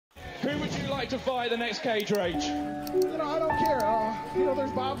like to fight the next cage rage? You know, I don't care. You know,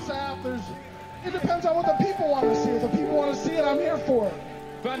 there's Bob Sapp. It depends on what the people want to see. If the people want to see it, I'm here for it.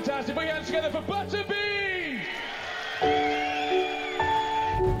 Fantastic. Put your hands together for Butterbean!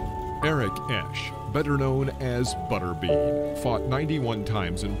 Eric Esch, better known as Butterbean, fought 91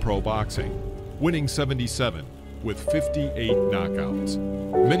 times in pro boxing, winning 77 with 58 knockouts.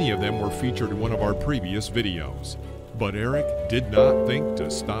 Many of them were featured in one of our previous videos. But Eric did not think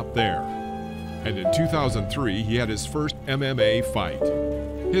to stop there. And in 2003, he had his first MMA fight.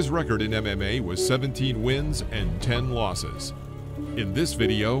 His record in MMA was 17 wins and 10 losses. In this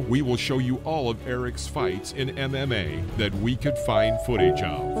video, we will show you all of Eric's fights in MMA that we could find footage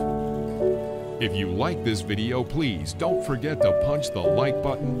of. If you like this video, please don't forget to punch the like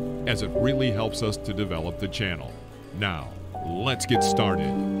button, as it really helps us to develop the channel. Now, let's get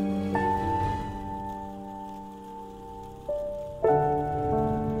started.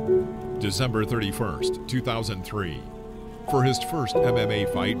 December 31st, 2003. For his first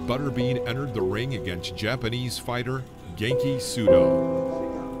MMA fight, Butterbean entered the ring against Japanese fighter Genki Sudo.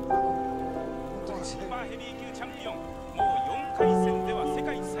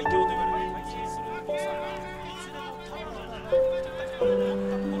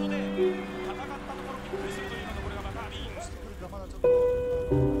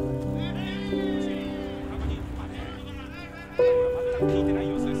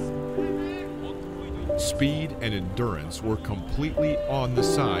 Speed and endurance were completely on the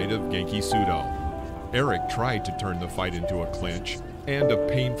side of Genki Sudo. Eric tried to turn the fight into a clinch and a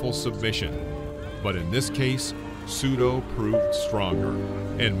painful submission, but in this case, Sudo proved stronger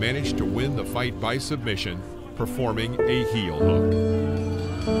and managed to win the fight by submission, performing a heel hook.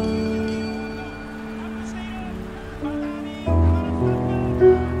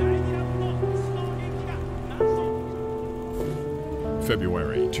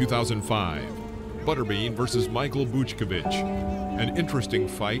 February 2005. Butterbean versus Michael Buchkovich. An interesting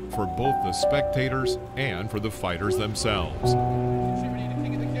fight for both the spectators and for the fighters themselves.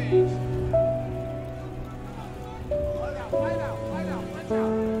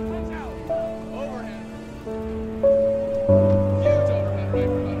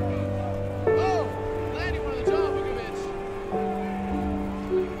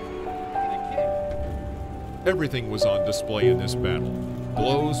 Everything was on display in this battle.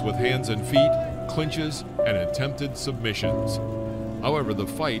 Blows with hands and feet, clinches, and attempted submissions. However, the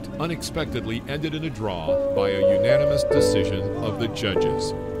fight unexpectedly ended in a draw by a unanimous decision of the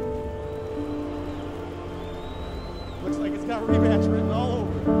judges. Looks like it's got rematch written all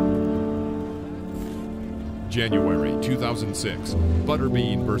over. January 2006,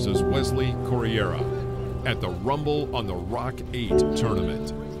 Butterbean versus Wesley Corriera at the Rumble on the Rock 8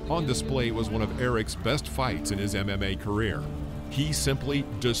 tournament. On display was one of Eric's best fights in his MMA career. He simply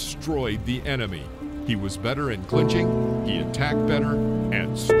destroyed the enemy. He was better in clinching, he attacked better,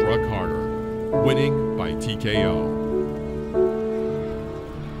 and struck harder, winning by TKO.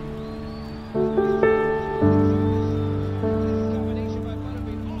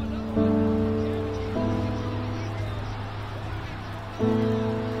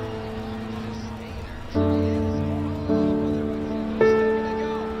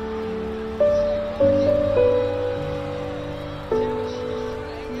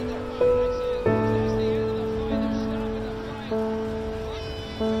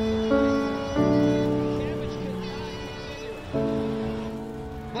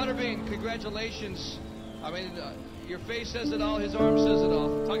 Congratulations. I mean, your face says it all, his arm says it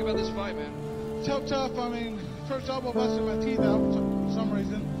all. Talk about this fight, man. So tough. I mean, first elbow busted my teeth out for some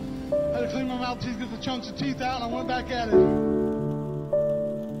reason. I had to clean my mouth teeth, get the chunks of teeth out, and I went back at it.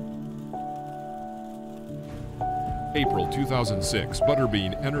 April 2006,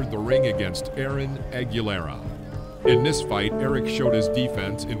 Butterbean entered the ring against Aaron Aguilera. In this fight, Eric showed his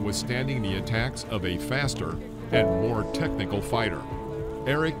defense in withstanding the attacks of a faster and more technical fighter.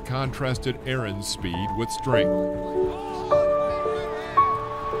 Eric contrasted Aaron's speed with strength.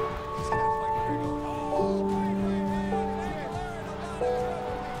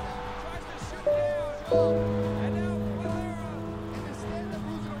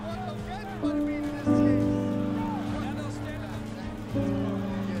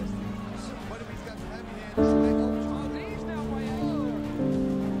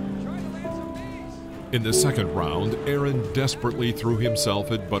 In the second round, Aaron desperately threw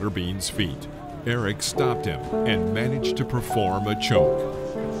himself at Butterbean's feet. Eric stopped him and managed to perform a choke.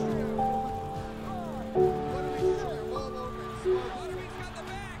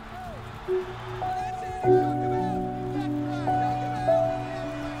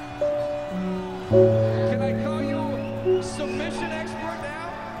 Can I call you submission expert now?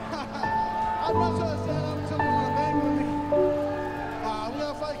 I might as well stand up and tell me you want to bang with me. We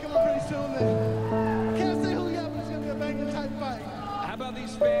got a fight coming up pretty soon. I can't say who yet, but it's going to be a banging type fight. How about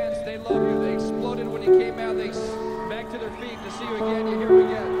these fans? They love you. They exploded when you came out. They back to their feet to see you again. You hear him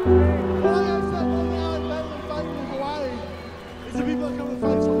again. Well, like I said, one thing I like better than fighting in Hawaii is the people that come to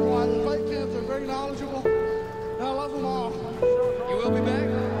fights from Hawaii. The fight camps are very knowledgeable, and I love them all. You will be back?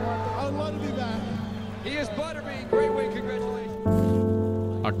 I would love to be back. He is Butterbean. Great win. Congratulations.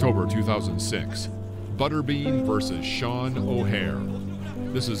 October 2006, Butterbean versus Sean O'Hare.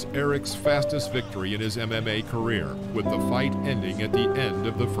 This is Eric's fastest victory in his MMA career, with the fight ending at the end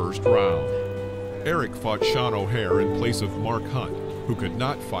of the first round. Eric fought Sean O'Hare in place of Mark Hunt, who could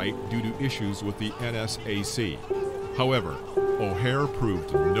not fight due to issues with the NSAC. However, O'Hare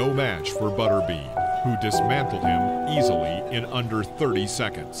proved no match for Butterbean, who dismantled him easily in under 30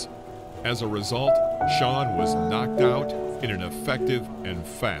 seconds. As a result, Sean was knocked out in an effective and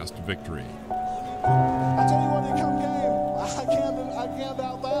fast victory. I tell you what, he come game. I can't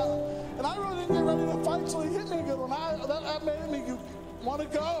doubt that. And I really didn't get ready to fight till he hit me a good one. That made me want to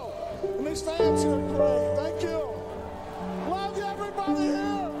go. And these fans here are great. Thank you. Love everybody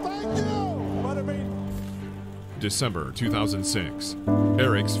here. Thank you. Butterbean. December 2006,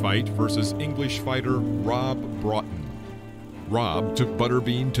 Eric's fight versus English fighter Rob Broughton. Rob took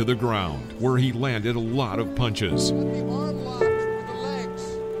Butterbean to the ground, where he landed a lot of punches. Let me unlock with the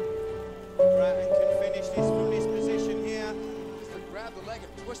legs. Right, and can finish this from this position here. Just to grab the leg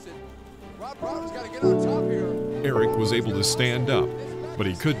and twist it. Rob Broughton's got to get on top here. Eric was able to stand up, but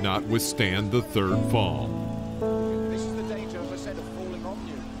he could not withstand the third fall. This is the danger, as I said, of falling on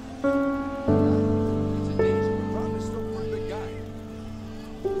you. It's a danger, but Broughton's still a pretty good guy.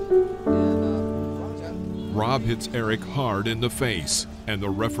 And Broughton's out. Rob hits Eric hard in the face, and the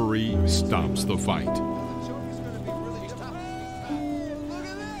referee stops the fight. Joey's going to be really tough. Look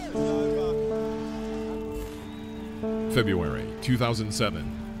at this. February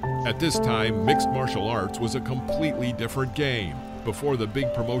 2007. At this time, mixed martial arts was a completely different game, before the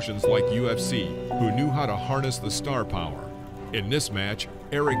big promotions like UFC, who knew how to harness the star power. In this match,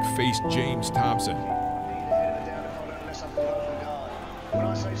 Eric faced James Thompson. When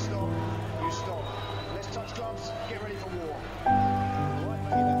I say stop, you stop. Let's touch gloves, get ready for war.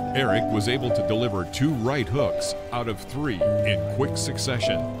 Eric was able to deliver 2 right hooks out of 3 in quick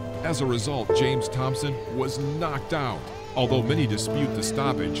succession. As a result, James Thompson was knocked out. Although many dispute the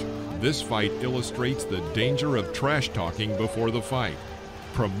stoppage, this fight illustrates the danger of trash talking before the fight.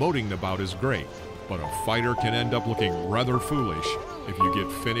 Promoting the bout is great, but a fighter can end up looking rather foolish if you get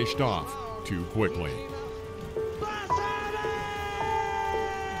finished off too quickly.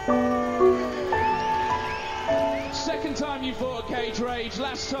 Second time you fought a cage rage.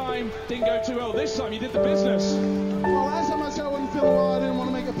 Last time didn't go too well. This time you did the business. Well, last time I said I wasn't feeling well, I didn't want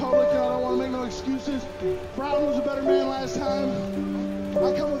to make it public. I don't want to make no excuses. Broughton was a better man last time.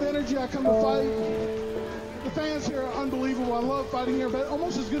 I come with energy. I come to fight. The fans here are unbelievable. I love fighting here, but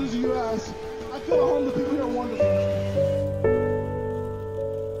almost as good as the U.S. I feel at home. The people here are wonderful.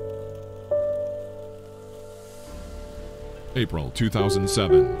 April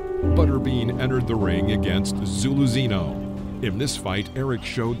 2007. Butterbean entered the ring against Zuluzino. In this fight, Eric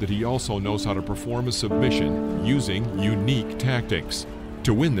showed that he also knows how to perform a submission using unique tactics.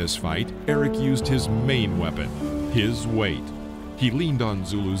 To win this fight, Eric used his main weapon, his weight. He leaned on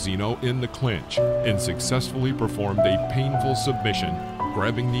Zuluzino in the clinch and successfully performed a painful submission,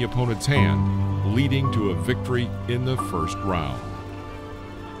 grabbing the opponent's hand, leading to a victory in the first round.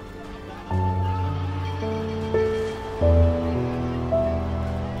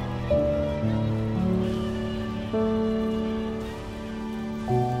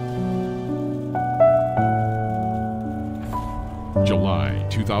 July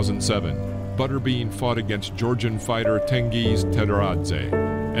 2007, Butterbean fought against Georgian fighter Tengiz Tederadze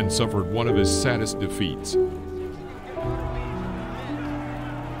and suffered one of his saddest defeats. Butterbean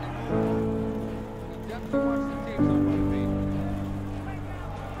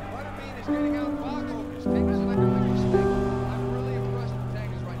is getting out boggled. His fingers are like a wicked snake. I'm really impressed with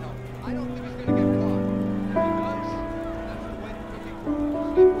Tangas right now. I don't think he's going to get caught. If he does, that's the way it could be.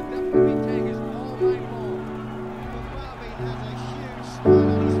 He will definitely beat Tangas all night long. Butterbean has a huge smile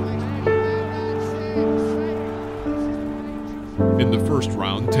on his face. In the first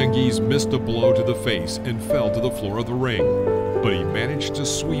round, Tengiz missed a blow to the face and fell to the floor of the ring, but he managed to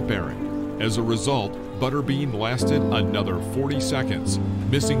sweep Eric. As a result, Butterbean lasted another 40 seconds,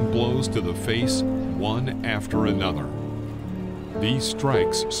 missing blows to the face one after another. These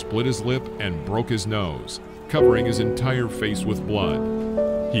strikes split his lip and broke his nose, covering his entire face with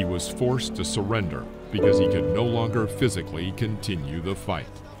blood. He was forced to surrender because he could no longer physically continue the fight.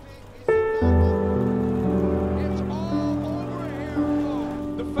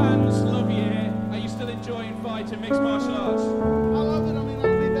 fight in mixed martial arts? I love it. I mean,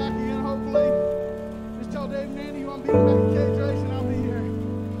 I'll be back again, hopefully. Just tell Dave Nanny you want to be back in cage race, and I'll be here.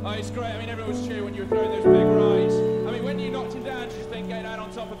 Oh, it's great. I mean, everyone was cheering when you were throwing those big rights. I mean, when you knocked him down, did you think getting out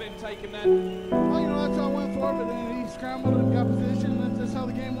on top of him, take him then? Well, you know, that's how I went for it, but then he scrambled and got position, and that's how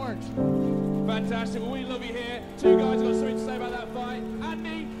the game works. Fantastic. Well, we love you here. Two guys got something to say about that fight.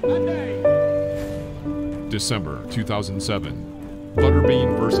 Andy and Dave. December 2007.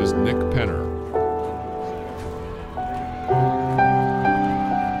 Butterbean versus Nick Penner.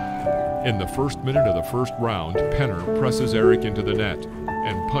 In the first minute of the first round, Penner presses Eric into the net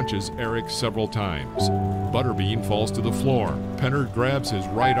and punches Eric several times. Butterbean falls to the floor. Penner grabs his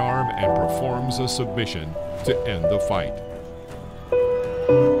right arm and performs a submission to end the fight.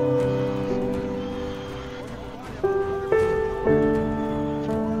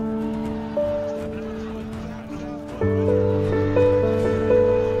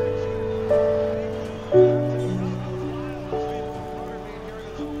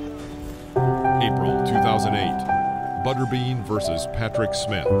 April 2008. Butterbean versus Patrick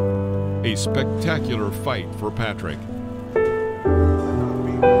Smith. A spectacular fight for Patrick.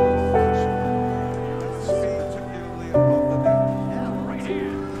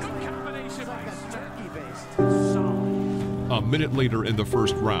 A minute later in the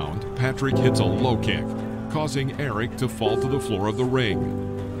first round, Patrick hits a low kick, causing Eric to fall to the floor of the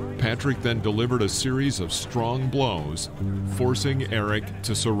ring. Patrick then delivered a series of strong blows, forcing Eric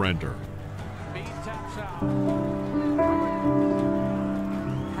to surrender.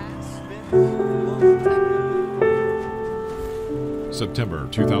 September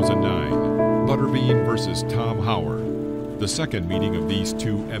 2009, Butterbean versus Tom Howard, the second meeting of these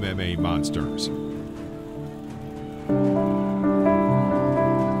two MMA monsters.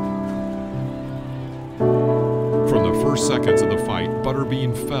 From the first seconds of the fight,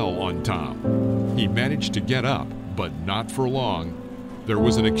 Butterbean fell on Tom. He managed to get up, but not for long. There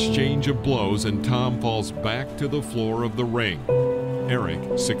was an exchange of blows and Tom falls back to the floor of the ring.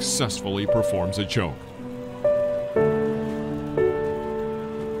 Eric successfully performs a choke.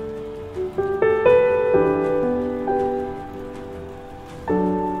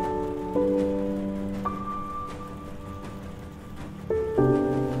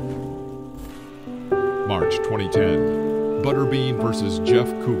 March 2010, Butterbean versus Jeff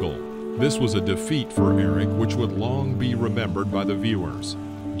Kugel. This was a defeat for Eric, which would long be remembered by the viewers.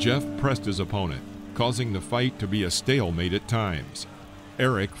 Jeff pressed his opponent, causing the fight to be a stalemate at times.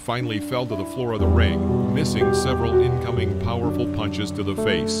 Eric finally fell to the floor of the ring, missing several incoming powerful punches to the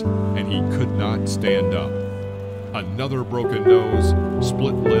face, and he could not stand up. Another broken nose,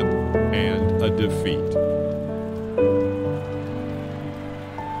 split lip, and a defeat.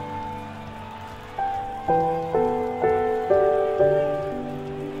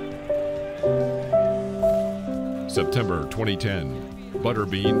 September 2010,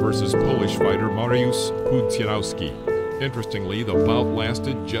 Butterbean versus Polish fighter Mariusz Pudzianowski. Interestingly, the bout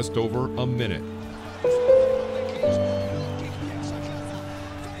lasted just over a minute.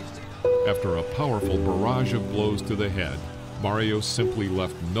 After a powerful barrage of blows to the head, Mariusz simply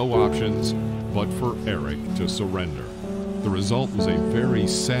left no options but for Eric to surrender. The result was a very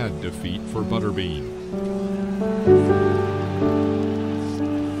sad defeat for Butterbean.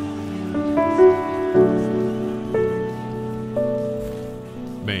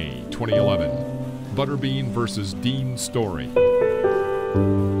 May 2011, Butterbean versus Dean Story.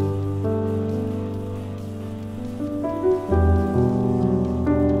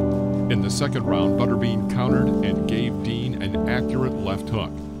 In the second round, Butterbean countered and gave Dean an accurate left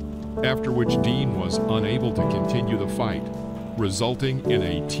hook, after which Dean was unable to continue the fight, resulting in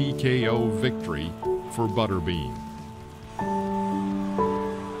a TKO victory for Butterbean.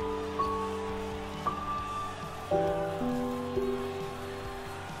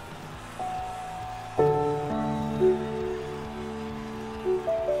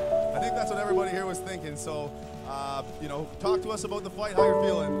 I think that's what everybody here was thinking. So, you know, talk to us about the fight, how you're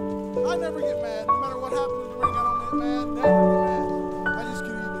feeling. I never get mad. No matter what happens in the ring, I don't get mad. Never get mad. I just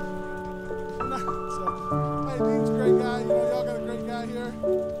get even. So, hey, Dean's a great guy. You know, y'all got a great guy here.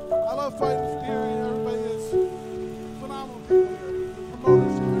 I love fighting from here, and everybody is phenomenal people here. The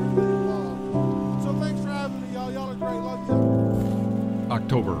promoters and everybody involved. So thanks for having me, y'all. Y'all are great. Love you.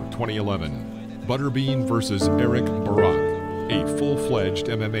 October 2011, Butterbean versus Eric Barak, a full-fledged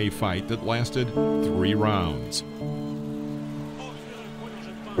MMA fight that lasted 3 rounds.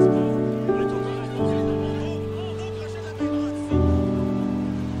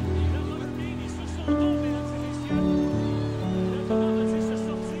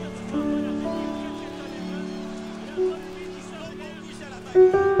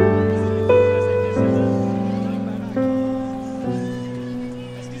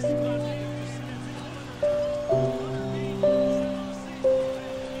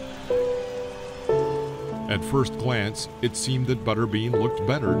 At first glance, it seemed that Butterbean looked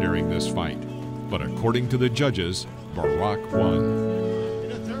better during this fight. But according to the judges, Barack won. In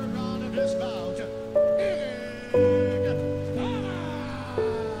the third round of this bout,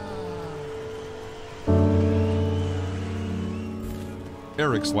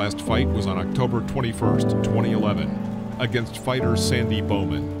 Eric's last fight was on October 21st, 2011, against fighter Sandy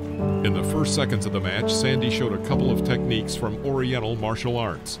Bowman. In the first seconds of the match, Sandy showed a couple of techniques from Oriental martial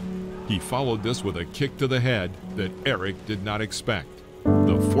arts. He followed this with a kick to the head that Eric did not expect.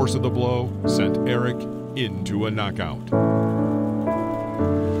 The force of the blow sent Eric into a knockout.